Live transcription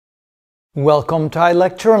Welcome to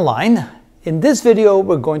iLecture Online. In this video,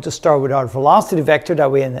 we're going to start with our velocity vector that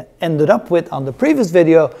we ended up with on the previous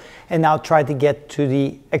video, and now try to get to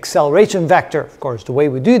the acceleration vector. Of course, the way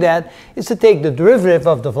we do that is to take the derivative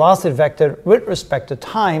of the velocity vector with respect to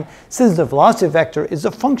time, since the velocity vector is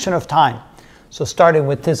a function of time. So starting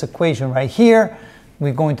with this equation right here,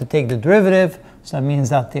 we're going to take the derivative. So that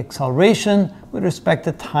means that the acceleration with respect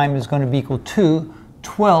to time is going to be equal to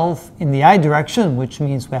 12 in the I direction, which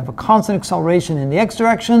means we have a constant acceleration in the x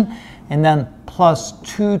direction, and then plus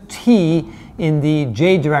 2t in the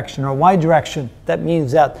j direction or y direction. That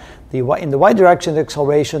means that in the y direction, the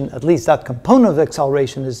acceleration, at least that component of the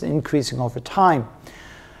acceleration, is increasing over time.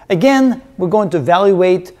 Again, we're going to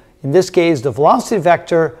evaluate, in this case, the velocity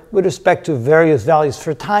vector with respect to various values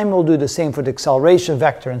for time. We'll do the same for the acceleration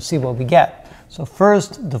vector and see what we get. So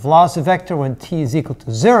first, the velocity vector when t is equal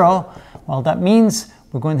to 0. Well, that means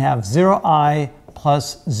we're going to have 0I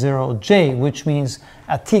plus 0j, which means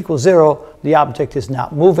at t equals 0, the object is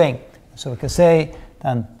not moving. So we can say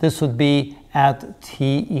then this would be at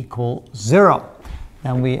t equals 0.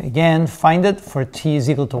 Then we again find it for t is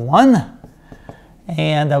equal to 1.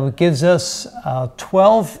 And that gives us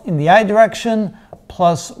 12 in the I direction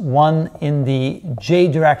plus 1 in the j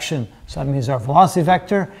direction. So that means our velocity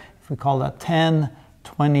vector, if we call that 10,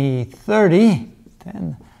 20, 30,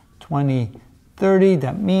 10, 20, 30,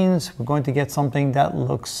 that means we're going to get something that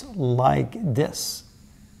looks like this.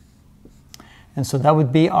 And so that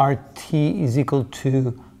would be our t is equal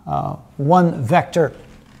to 1 vector.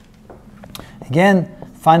 Again,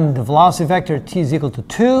 finding the velocity vector t is equal to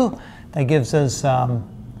 2. That gives us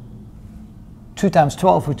 2 times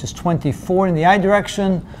 12, which is 24 in the I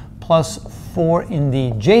direction, plus 4 in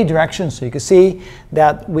the j direction. So you can see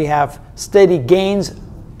that we have steady gains,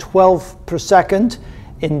 12 per second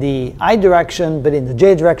in the I direction, but in the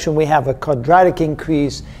j direction we have a quadratic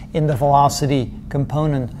increase in the velocity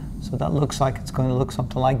component. So that looks like it's going to look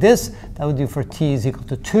something like this. That would do for t is equal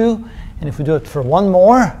to 2. And if we do it for one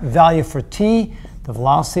more value for t, the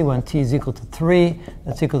velocity when t is equal to 3,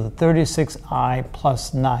 that's equal to 36I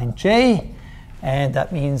plus 9j. And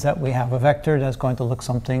that means that we have a vector that's going to look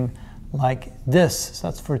something like this. So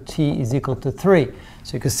that's for t is equal to 3.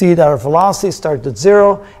 So you can see that our velocity starts at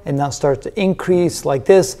 0 and now starts to increase like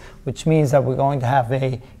this, which means that we're going to have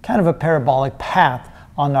a kind of a parabolic path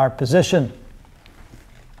on our position.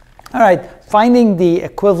 All right, finding the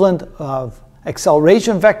equivalent of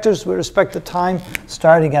acceleration vectors with respect to time,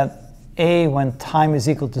 starting at a when time is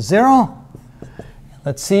equal to 0.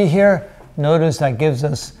 Let's see here. Notice that gives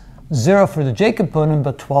us 0 for the j component,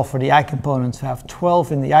 but 12 for the I component. So we have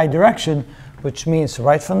 12 in the I direction, which means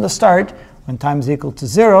right from the start, when time is equal to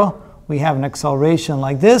 0, we have an acceleration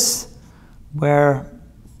like this, where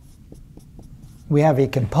we have a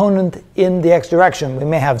component in the x direction. We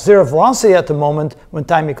may have 0 velocity at the moment when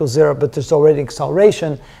time equals 0, but there's already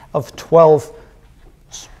acceleration of 12,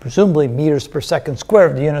 presumably meters per second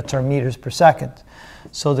squared. The units are meters per second.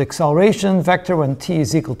 So the acceleration vector when t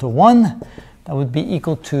is equal to 1, that would be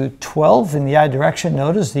equal to 12 in the I direction.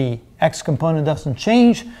 Notice the x component doesn't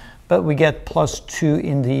change, but we get plus 2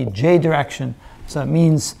 in the j direction. So that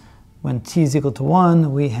means when t is equal to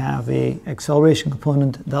 1, we have a acceleration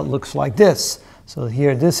component that looks like this. So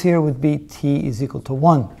here, this here would be t is equal to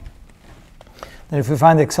 1. Then if we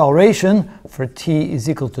find the acceleration for t is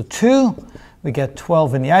equal to 2, we get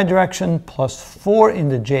 12 in the I direction plus 4 in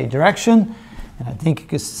the j direction. And I think you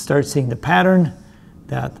can start seeing the pattern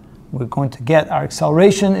that we're going to get. Our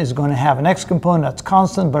acceleration is going to have an x component that's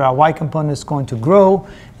constant, but our y component is going to grow.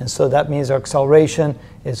 And so that means our acceleration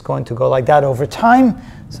is going to go like that over time.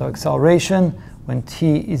 So acceleration when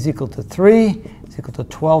t is equal to 3 is equal to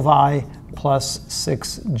 12I plus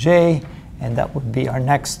 6j. And that would be our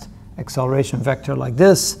next acceleration vector like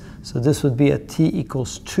this. So this would be at t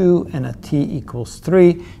equals 2 and at t equals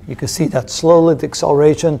 3. You can see that slowly the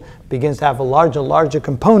acceleration begins to have a larger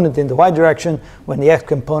component in the y direction when the x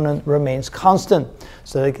component remains constant.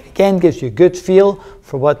 So it again gives you a good feel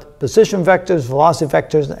for what position vectors, velocity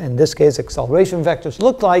vectors, in this case acceleration vectors,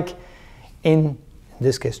 look like in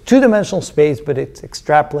this case two-dimensional space, but it's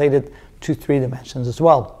extrapolated to 3 dimensions as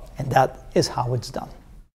well. And that is how it's done.